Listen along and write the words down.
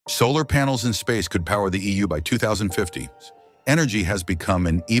Solar panels in space could power the EU by 2050. Energy has become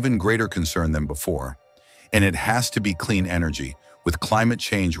an even greater concern than before, and it has to be clean energy, with climate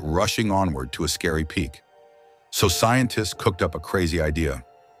change rushing onward to a scary peak. So scientists cooked up a crazy idea.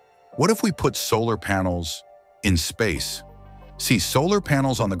 What if we put solar panels in space? See, solar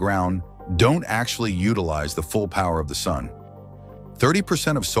panels on the ground don't actually utilize the full power of the sun.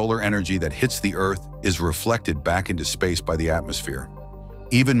 30% of solar energy that hits the Earth is reflected back into space by the atmosphere.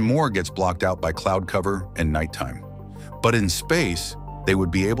 Even more gets blocked out by cloud cover and nighttime. But in space, they would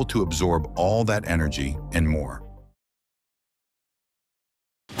be able to absorb all that energy and more.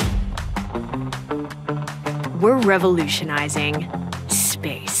 We're revolutionizing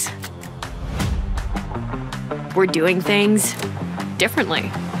space. We're doing things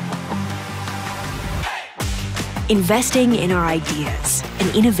differently. Investing in our ideas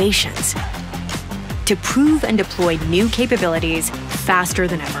and innovations to prove and deploy new capabilities faster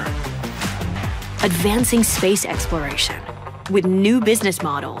than ever. Advancing space exploration with new business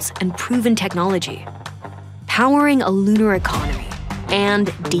models and proven technology. Powering a lunar economy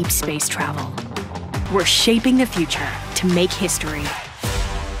and deep space travel. We're shaping the future to make history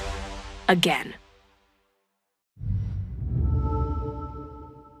again.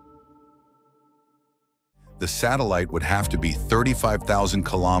 The satellite would have to be 35,000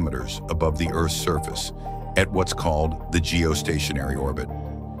 kilometers above the Earth's surface at what's called the geostationary orbit.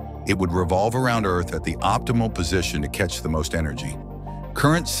 It would revolve around Earth at the optimal position to catch the most energy.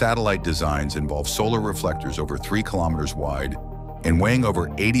 Current satellite designs involve solar reflectors over 3 kilometers wide and weighing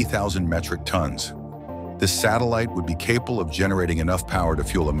over 80,000 metric tons. This satellite would be capable of generating enough power to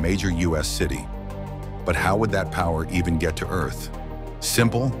fuel a major US city. But how would that power even get to Earth?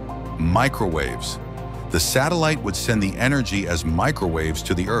 Simple: microwaves. The satellite would send the energy as microwaves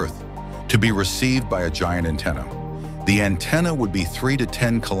to the Earth, to be received by a giant antenna. The antenna would be 3 to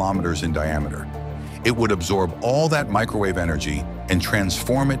 10 kilometers in diameter. It would absorb all that microwave energy and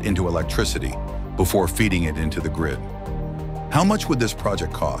transform it into electricity before feeding it into the grid. How much would this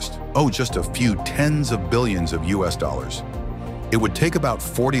project cost? Oh, just a few tens of billions of US dollars. It would take about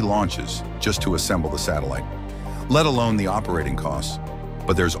 40 launches just to assemble the satellite, let alone the operating costs.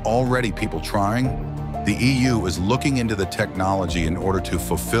 But there's already people trying. The EU is looking into the technology in order to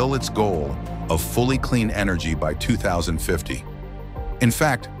fulfill its goal of fully clean energy by 2050. In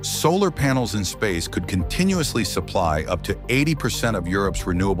fact, solar panels in space could continuously supply up to 80% of Europe's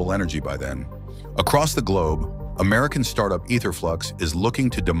renewable energy by then. Across the globe, American startup Etherflux is looking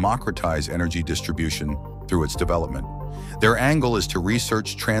to democratize energy distribution through its development. Their angle is to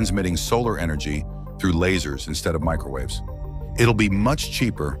research transmitting solar energy through lasers instead of microwaves. It'll be much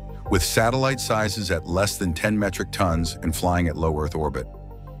cheaper, with satellite sizes at less than 10 metric tons and flying at low Earth orbit.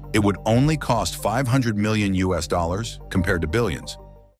 It would only cost 500 million US dollars compared to billions.